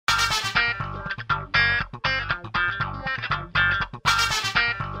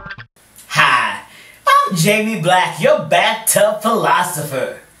Jamie Black, your Bathtub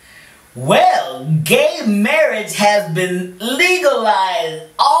Philosopher. Well, gay marriage has been legalized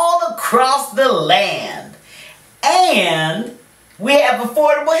all across the land. And we have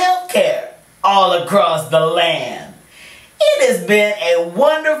affordable health care all across the land. It has been a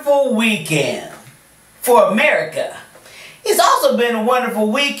wonderful weekend for America. It's also been a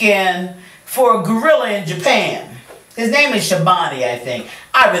wonderful weekend for a gorilla in Japan. His name is Shabani, I think.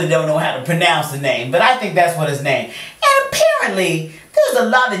 I really don't know how to pronounce the name, but I think that's what his name. And apparently, there's a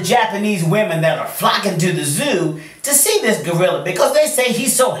lot of Japanese women that are flocking to the zoo to see this gorilla because they say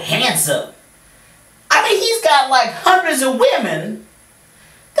he's so handsome. I mean, he's got like hundreds of women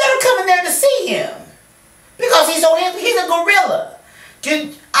that are coming there to see him because he's so handsome. He's a gorilla.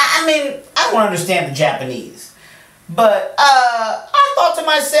 I don't understand the Japanese. But I thought to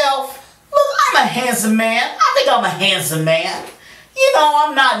myself, look, I'm a handsome man. I think I'm a handsome man. You know,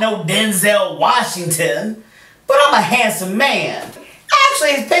 I'm not no Denzel Washington, but I'm a handsome man.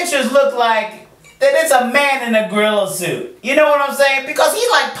 Actually, his pictures look like that it's a man in a gorilla suit. You know what I'm saying? Because he's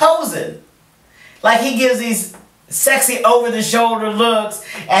like posing. Like he gives these sexy over-the-shoulder looks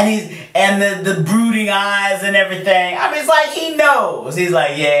and the brooding eyes and everything. I mean, it's like he knows. He's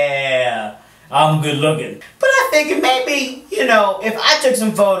like, yeah, I'm good looking. But I think maybe, you know, if I took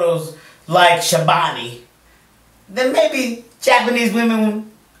some photos like Shabani, then maybe Japanese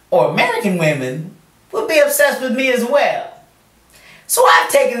women or American women would be obsessed with me as well. So I've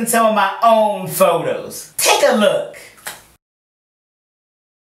taken some of my own photos. Take a look.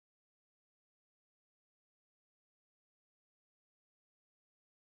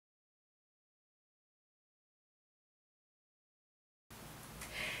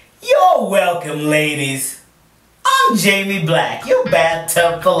 You're welcome, ladies. I'm Jamie Black, your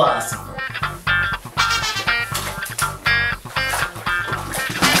Bathtub Philosopher.